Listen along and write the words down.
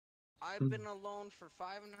I've been alone for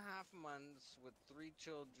 5.5 months with 3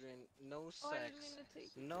 children, no Oh, I didn't mean sex, to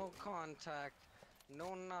take you no too. contact,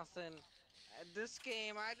 no nothing. This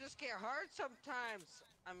game, I just get hard sometimes.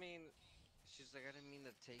 I mean, she's like, I didn't mean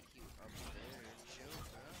to take you up there. Chill,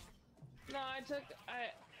 girl. No,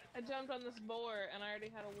 I jumped on this boar and I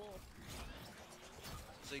already had a wolf.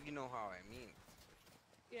 So you know how I mean.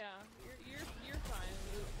 Yeah, you're fine.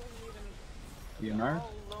 It wasn't even a You big married?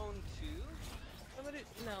 deal. Y'all alone too? Somebody,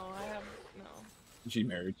 no, I have no, She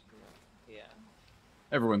married. no. Yeah.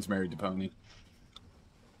 Everyone's married to Pony.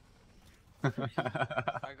 I got,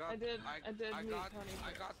 I did I meet got, Pony I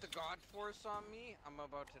first. got the God Force on me. I'm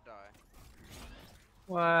about to die.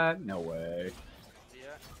 What? No way.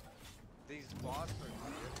 Yeah, these bots are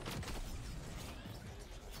good.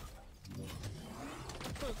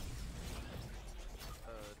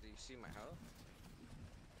 Do you see my health?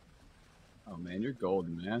 Oh man, you're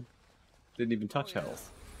golden, man. Didn't even Oh touch yeah. health.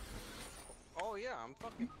 Oh yeah, I'm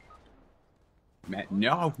fucking. Man, Oh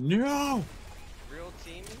no, yeah. no! Real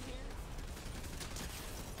team in here?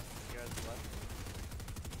 You guys left?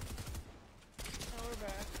 Oh, we're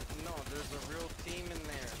back. No, there's a real team in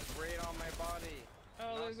there. Sprayed on my body. Oh,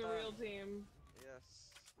 Not there's a done. real team. Yes.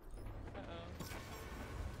 Uh-oh.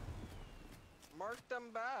 Mark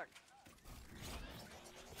them back.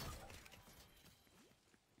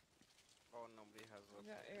 Oh, nobody has We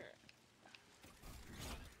a. got air.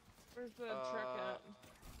 Where's the truck at?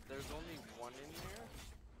 There's only one in there.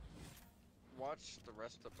 Watch the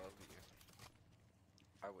rest above you.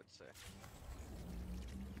 I would say.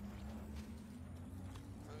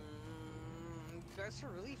 You guys are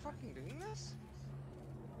really fucking doing this?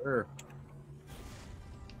 Sure.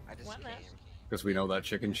 I just What came. Because we know that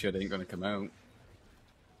chicken shit ain't gonna come out.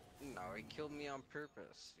 No, he killed me on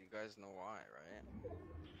purpose. You guys know why, right?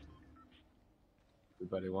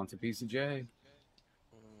 Everybody wants a piece of J.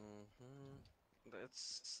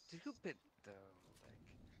 That's stupid though. Like,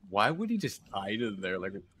 Why would he just hide in there?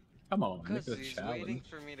 Like, come on, make cause it a he's waiting challenge.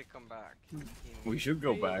 for me to come back. We should Are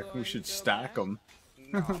go you back. We going should to go stack back? them.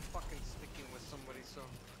 No, I'm fucking sticking with somebody so I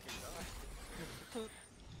fucking die.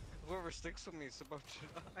 Whoever sticks with me is about to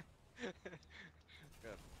die. Yeah.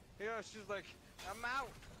 Yeah, she's like, I'm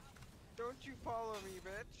out. Don't you follow me,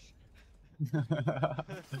 bitch.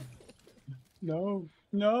 No,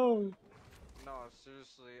 no. No,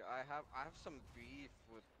 seriously, I have some beef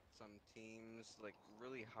with some teams, like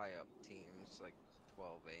really high up teams, like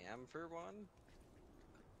 12 a.m. for one.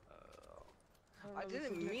 I don't I know the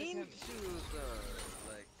didn't mean significance. to,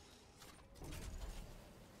 like,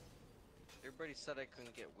 everybody said I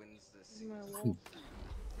couldn't get wins this My season, wolf.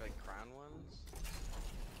 like crown ones,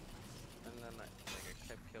 and then I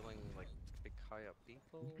kept killing like big high up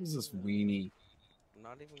people. What is this weenie? I'm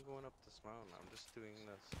not even going up this mountain. I'm just doing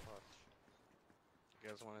this. Watch. You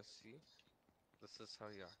guys want to see? This is how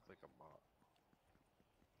you act like a bot.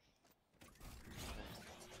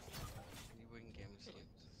 You win games like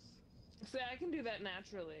this. See, I can do that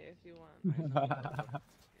naturally if you want. I know, but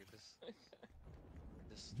you just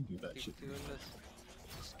Do that keep shit. doing this.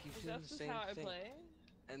 Just keep Is doing that the just same how I thing. play?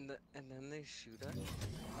 And then they shoot us, and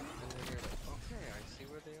then you're like, okay, I see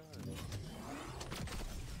where they are.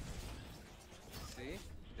 See?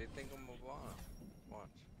 They think I'm a bot. Watch.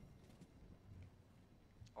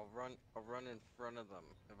 I'll run in front of them.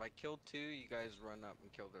 If I kill 2, you guys run up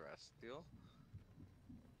and kill the rest. Deal?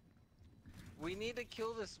 We need to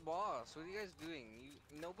kill this boss. What are you guys doing?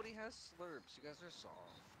 Nobody has slurps. You guys are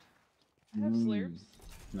soft. I have slurps.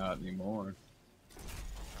 Not anymore.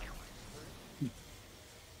 I have my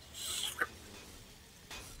slurp.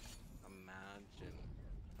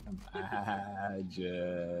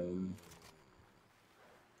 Imagine.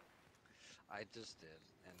 I just did,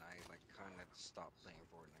 and I like kind of stopped playing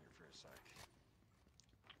Fortnite for a sec.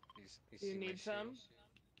 You Do you see my need some?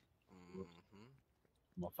 shield?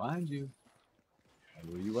 I'm gonna find you. I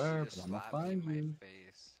know where you She are, but just I'm gonna slapped me in find my you.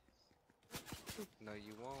 face. No,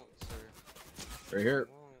 you won't, sir. Right here.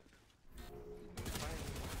 You won't. You can find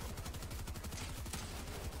me.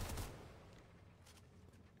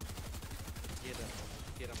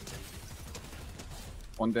 Get him, baby.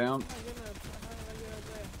 One down. How did I get up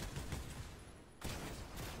there?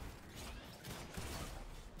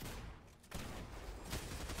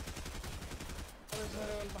 Oh, there's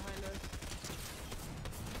another one behind us.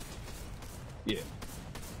 Yeah.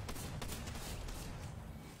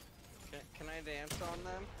 Can I dance on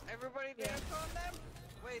them? Everybody dance on them?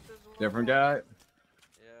 Wait, there's one Different more. guy.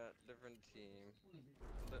 Yeah, different team.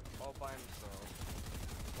 All by himself.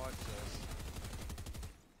 Watch this.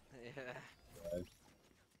 Yeah.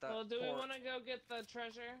 That Well, do we poor- want to go get the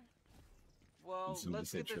treasure? Well, Somebody let's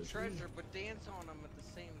said get the treasure. treasure, but dance on them at the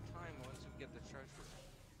same time. What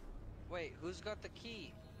Wait, who's got the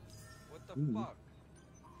key? What the Ooh. fuck?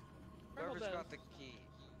 Purple Whoever's does. got the key,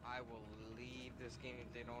 I will leave this game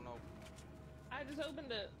if they don't open. I just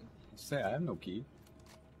opened it. Say I have no key.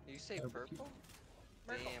 You say I have a key. purple?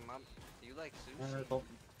 Purple. Damn, you like sushi? Purple.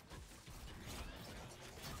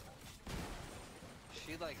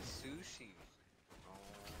 She likes sushi. Oh,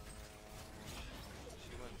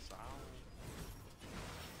 she went sour.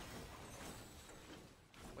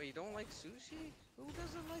 Wait, you don't like sushi? Who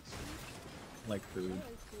doesn't like sushi? Like I food. like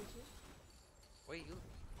sushi. Wait, you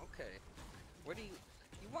okay? What do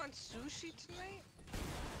you want sushi tonight?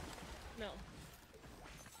 No.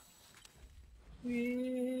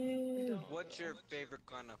 Yeah. Don't. What's your favorite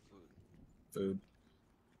kind of food? Food.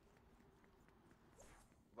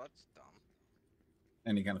 What's dumb?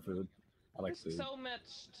 Any kind of food. I like There's food. so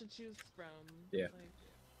much to choose from. Yeah. Like,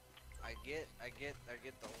 I get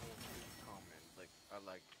the whole food comment. Like, I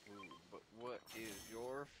like food, but what is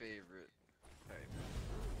your favorite type?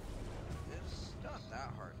 It's not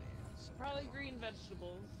that hard to answer. probably green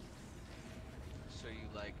vegetables. So you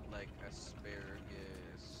like asparagus?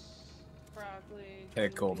 Broccoli.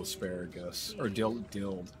 Pickled green beans, asparagus. Or peas.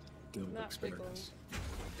 dilled Not asparagus.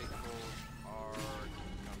 Pickles are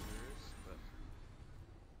cucumbers, but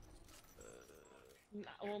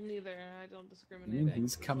Well, neither. I don't You discriminate. mean I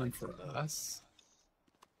he's just coming like for them both. us?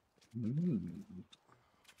 Mmm.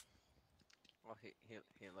 well,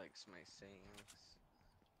 he likes my sayings.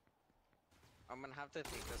 I'm gonna have to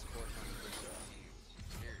take this course on Brazil.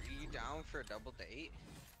 Are you down for a double date?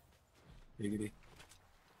 Giggity.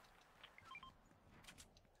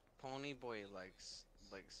 Pony boy likes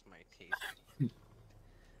my taste, and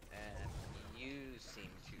you seem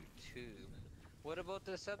to too. What about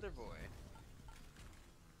this other boy?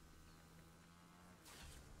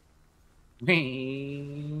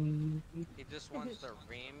 He just wants to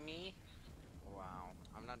ram me? Wow,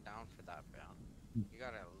 I'm not down for that, Val. You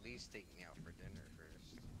gotta at least take me out for dinner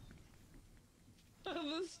first.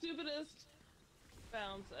 The stupidest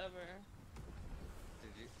bounce ever.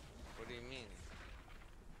 Did you? What do you mean?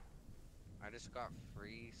 I just got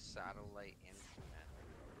free satellite internet.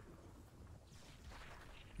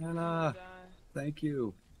 Anna, Die. thank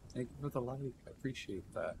you. Thank you for the like. I appreciate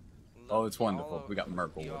that. Look, Oh, it's y'all wonderful. are- We got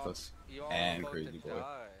Merkel with y'all- us. y'all And about Crazy to Boy.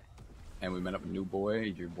 die. And we met up a new boy,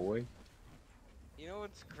 your boy. You know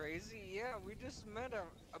what's crazy? Yeah, we just met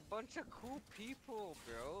a bunch of cool people,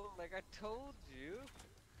 bro. Like I told you.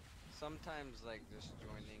 Sometimes, like, just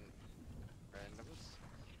joining randoms,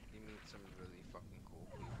 you meet some really fucking cool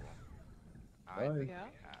people. I Bye. think Yeah?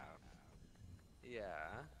 we have.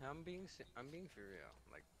 Yeah, I'm being for real.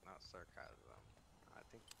 Like, not sarcasm. I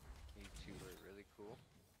think you two are really cool.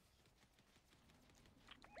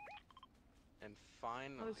 And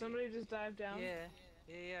finally. Oh, somebody just dived down?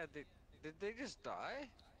 Yeah. Did they just die?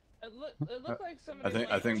 It looked like somebody I think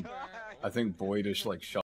went I think over. I think Boyd is like shot